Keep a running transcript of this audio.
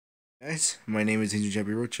Guys, my name is Angel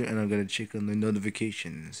Rocha and I'm gonna check on the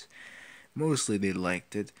notifications. Mostly they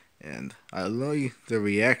liked it, and I like the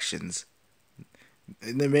reactions.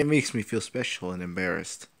 And it makes me feel special and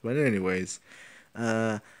embarrassed. But anyways,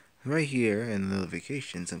 uh, right here in the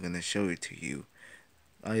notifications, I'm gonna show it to you.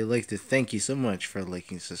 I'd like to thank you so much for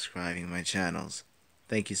liking and subscribing my channels.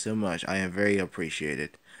 Thank you so much. I am very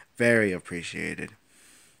appreciated. Very appreciated.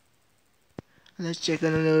 Let's check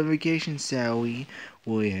on the notifications, shall we?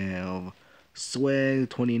 We have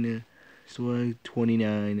Swag29,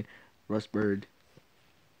 Rustbird,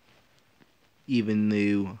 even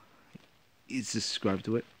though he's subscribed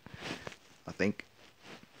to it, I think.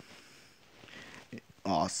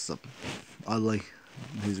 Awesome. I like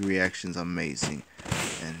his reactions, amazing.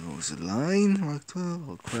 And Rosaline, Rock 12,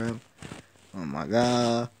 oh crap. Oh my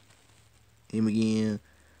god. Him again.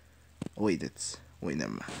 Oh, wait, never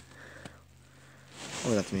mind.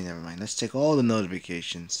 Oh, that's me, never mind. Let's check all the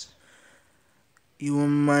notifications. You are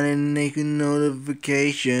mine naked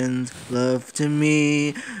notifications. Love to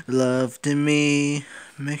me, love to me.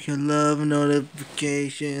 Make your love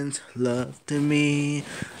notifications. Love to me,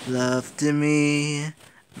 love to me.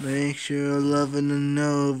 Make sure loving the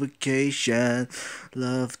notification.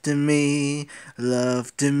 Love to me,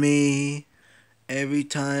 love to me. Every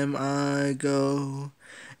time I go,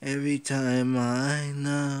 every time I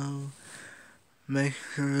know. Make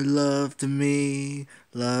her love to me,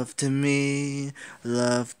 love to me,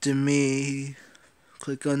 love to me.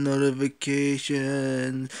 Click on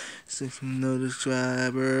notifications, 6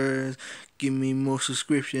 subscribers. Give me more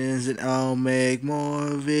subscriptions and I'll make more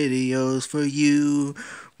videos for you.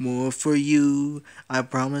 More for you. I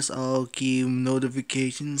promise I'll keep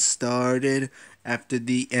notifications started after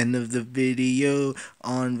the end of the video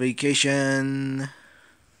on vacation.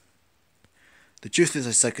 The truth is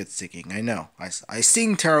I suck at singing. I know. I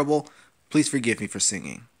sing terrible. Please forgive me for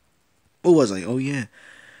singing. What was I? Oh, yeah.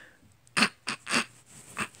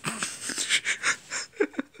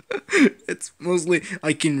 It's mostly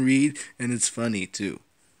I can read and it's funny too.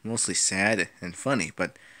 Mostly sad and funny,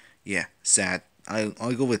 but yeah, sad. I'll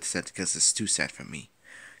go with sad because it's too sad for me.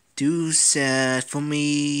 Too sad for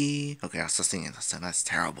me. Okay, I'll start singing. That's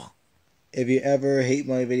terrible. If you ever hate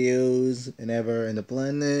my videos and ever in the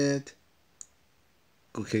planet,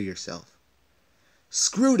 go kill yourself.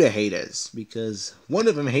 Screw the haters, because one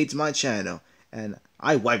of them hates my channel, and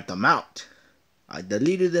I wiped them out. I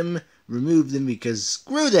deleted them, removed them, because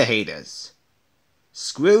screw the haters.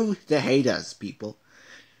 Screw the haters, people.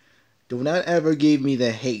 Do not ever give me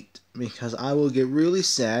the hate, because I will get really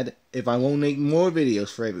sad if I won't make more videos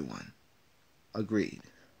for everyone. Agreed.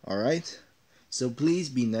 Alright? So please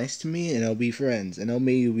be nice to me, and I'll be friends, and I'll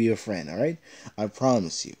make you be a friend, alright? I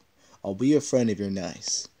promise you. I'll be your friend if you're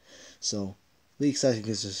nice. So, please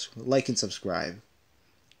like and subscribe.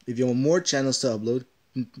 If you want more channels to upload,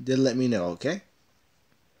 then let me know, okay?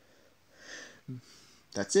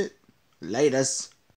 That's it. Latest.